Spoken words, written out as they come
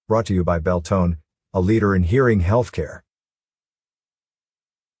brought to you by Beltone, a leader in hearing healthcare.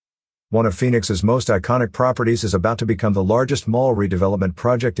 One of Phoenix's most iconic properties is about to become the largest mall redevelopment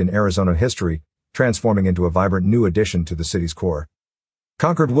project in Arizona history, transforming into a vibrant new addition to the city's core.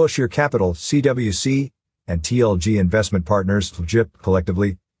 Concord Wilshire Capital, CWC, and TLG Investment Partners, JIP,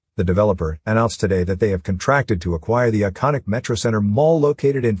 collectively, the developer, announced today that they have contracted to acquire the iconic Metro Center Mall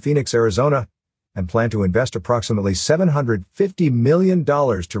located in Phoenix, Arizona, and plan to invest approximately $750 million to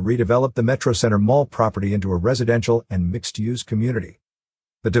redevelop the Metro Center Mall property into a residential and mixed-use community.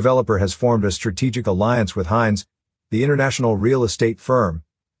 The developer has formed a strategic alliance with Hines, the international real estate firm,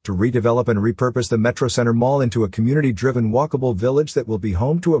 to redevelop and repurpose the Metro Center Mall into a community-driven walkable village that will be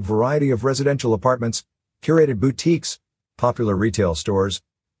home to a variety of residential apartments, curated boutiques, popular retail stores,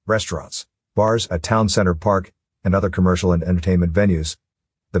 restaurants, bars, a town center park, and other commercial and entertainment venues.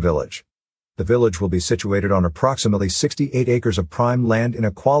 The Village. The Village will be situated on approximately 68 acres of prime land in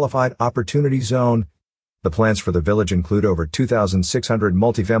a qualified opportunity zone. The plans for the Village include over 2,600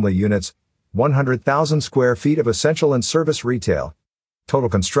 multifamily units, 100,000 square feet of essential and service retail. Total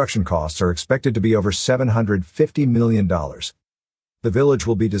construction costs are expected to be over $750 million. The Village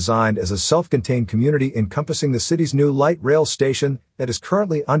will be designed as a self-contained community encompassing the city's new light rail station that is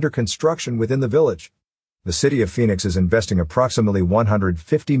currently under construction within the Village. The city of Phoenix is investing approximately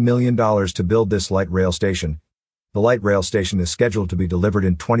 $150 million to build this light rail station. The light rail station is scheduled to be delivered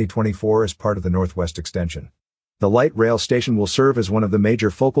in 2024 as part of the Northwest Extension. The light rail station will serve as one of the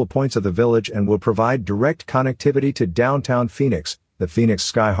major focal points of the Village and will provide direct connectivity to downtown Phoenix, the Phoenix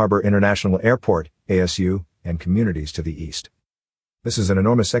Sky Harbor International Airport, ASU, and communities to the east. This is an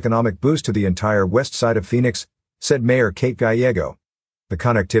enormous economic boost to the entire west side of Phoenix, said Mayor Kate Gallego. The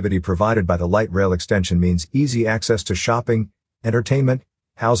connectivity provided by the light rail extension means easy access to shopping, entertainment,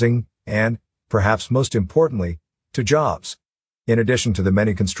 housing, and, perhaps most importantly, to jobs. In addition to the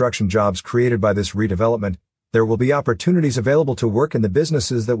many construction jobs created by this redevelopment, there will be opportunities available to work in the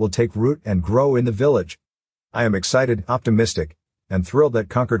businesses that will take root and grow in the Village. I am excited, optimistic, and thrilled that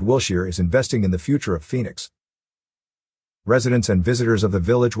Concord Wilshire is investing in the future of Phoenix. Residents and visitors of the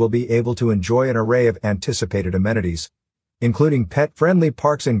Village will be able to enjoy an array of anticipated amenities, including pet-friendly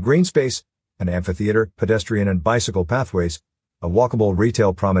parks and green space, an amphitheater, pedestrian and bicycle pathways, a walkable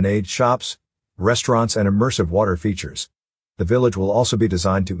retail promenade, shops, restaurants, and immersive water features. The Village will also be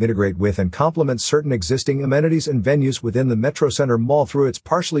designed to integrate with and complement certain existing amenities and venues within the Metro Center Mall through its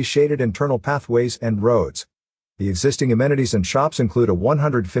partially shaded internal pathways and roads. The existing amenities and shops include a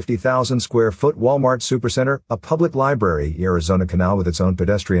 150,000 square foot Walmart Supercenter, a public library, Arizona Canal with its own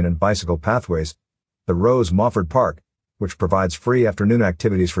pedestrian and bicycle pathways, the Rose Mofford Park, which provides free afternoon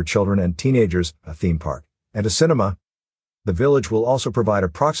activities for children and teenagers, a theme park, and a cinema. The Village will also provide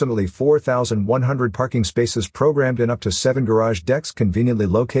approximately 4,100 parking spaces programmed in up to 7 garage decks conveniently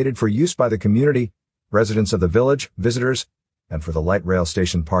located for use by the community, residents of the Village, visitors, and for the light rail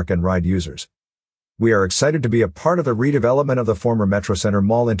station park and ride users. We are excited to be a part of the redevelopment of the former Metro Center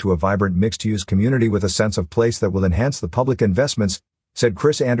Mall into a vibrant mixed-use community with a sense of place that will enhance the public investments, said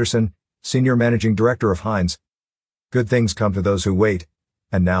Chris Anderson, Senior Managing Director of Hines. Good things come to those who wait.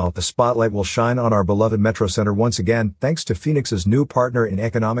 And now, the spotlight will shine on our beloved Metro Center once again, thanks to Phoenix's new partner in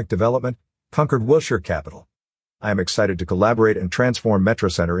economic development, Concord Wilshire Capital. I am excited to collaborate and transform Metro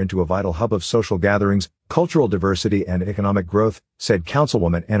Center into a vital hub of social gatherings, cultural diversity, and economic growth, said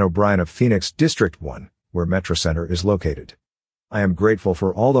Councilwoman Ann O'Brien of Phoenix District 1, where Metro Center is located. I am grateful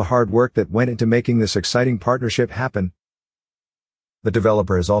for all the hard work that went into making this exciting partnership happen. The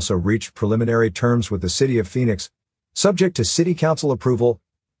developer has also reached preliminary terms with the City of Phoenix, subject to City Council approval,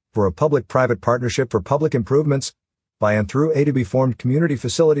 for a public-private partnership for public improvements, by and through a to-be-formed Community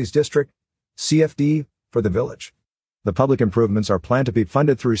Facilities District, CFD, for the Village. The public improvements are planned to be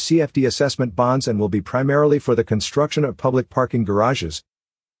funded through CFD assessment bonds and will be primarily for the construction of public parking garages.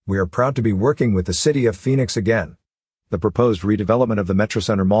 We are proud to be working with the City of Phoenix again. The proposed redevelopment of the Metro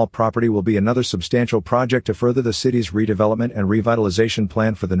Center Mall property will be another substantial project to further the city's redevelopment and revitalization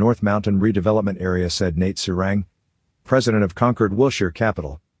plan for the North Mountain redevelopment area, said Nate Surang, President of Concord Wilshire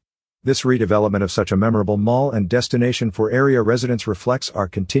Capital. This redevelopment of such a memorable mall and destination for area residents reflects our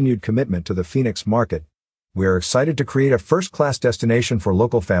continued commitment to the Phoenix market. We are excited to create a first-class destination for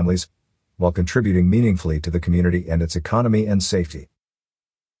local families, while contributing meaningfully to the community and its economy and safety.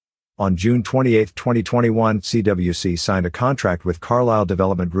 On June 28, 2021, CWC signed a contract with Carlyle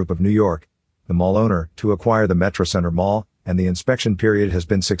Development Group of New York, the mall owner, to acquire the Metro Center Mall, and the inspection period has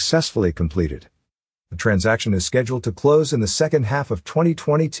been successfully completed. The transaction is scheduled to close in the second half of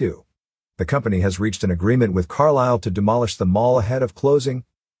 2022. The company has reached an agreement with Carlyle to demolish the mall ahead of closing.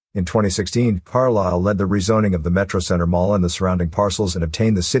 In 2016, Carlisle led the rezoning of the Metro Center Mall and the surrounding parcels and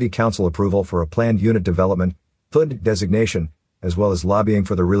obtained the City Council approval for a planned unit development, PUD designation, as well as lobbying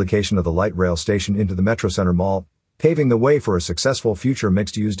for the relocation of the light rail station into the Metro Center Mall, paving the way for a successful future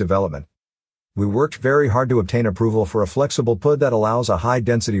mixed-use development. We worked very hard to obtain approval for a flexible PUD that allows a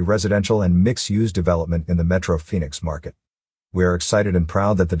high-density residential and mixed-use development in the Metro Phoenix market. We are excited and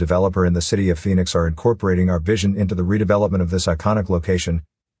proud that the developer and the City of Phoenix are incorporating our vision into the redevelopment of this iconic location,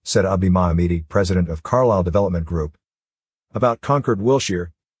 said Abdi Mahamidi, president of Carlisle Development Group. About Concord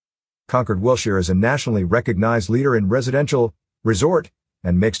Wilshire. Concord Wilshire is a nationally recognized leader in residential, resort,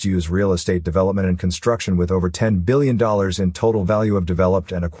 and mixed-use real estate development and construction with over $10 billion in total value of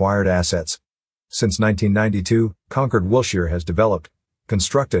developed and acquired assets. Since 1992, Concord Wilshire has developed,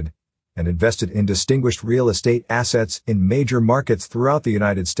 constructed, and invested in distinguished real estate assets in major markets throughout the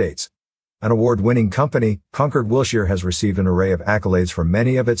United States. An award-winning company, Concord Wilshire has received an array of accolades for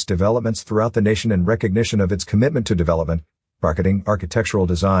many of its developments throughout the nation in recognition of its commitment to development, marketing, architectural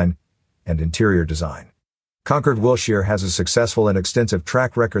design, and interior design. Concord Wilshire has a successful and extensive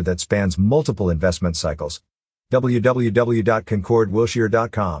track record that spans multiple investment cycles.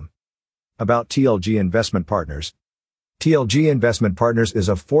 www.concordwilshire.com. About TLG Investment Partners. TLG Investment Partners is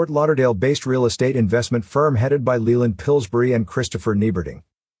a Fort Lauderdale-based real estate investment firm headed by Leland Pillsbury and Christopher Nieberding.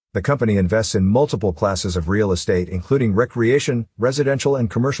 The company invests in multiple classes of real estate including recreation, residential and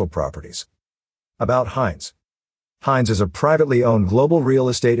commercial properties. About Hines. Hines is a privately owned global real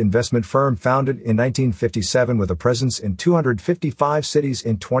estate investment firm founded in 1957 with a presence in 255 cities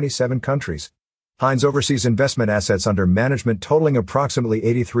in 27 countries. Hines oversees investment assets under management totaling approximately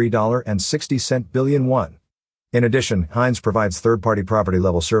 $83.60 billion. In addition, Hines provides third-party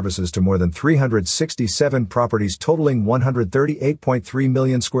property-level services to more than 367 properties totaling 138.3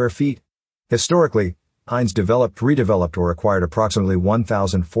 million square feet. Historically, Hines developed, redeveloped, or acquired approximately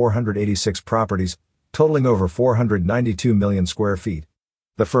 1,486 properties, totaling over 492 million square feet.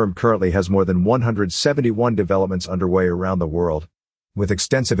 The firm currently has more than 171 developments underway around the world. With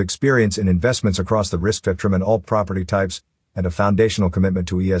extensive experience in investments across the risk spectrum and all property types, and a foundational commitment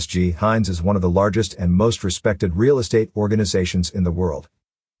to ESG, Hines is one of the largest and most respected real estate organizations in the world.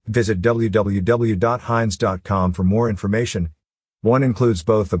 Visit www.hines.com for more information. One includes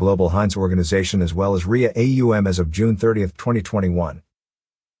both the Global Hines Organization as well as RIA AUM as of June 30, 2021.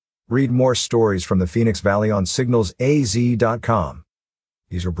 Read more stories from the Phoenix Valley on signalsaz.com.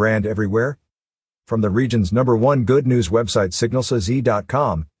 Is your brand everywhere? From the region's #1 good news website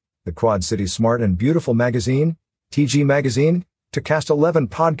signalsaz.com, the Quad Cities Smart and Beautiful magazine, TG Magazine, to Cast 11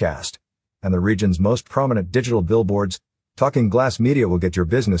 podcast, and the region's most prominent digital billboards, Talking Glass Media will get your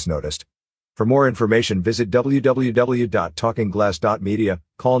business noticed. For more information, visit www.talkingglass.media,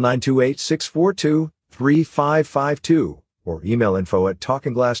 call 928-642-3552, or email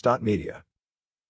info@talkingglass.media.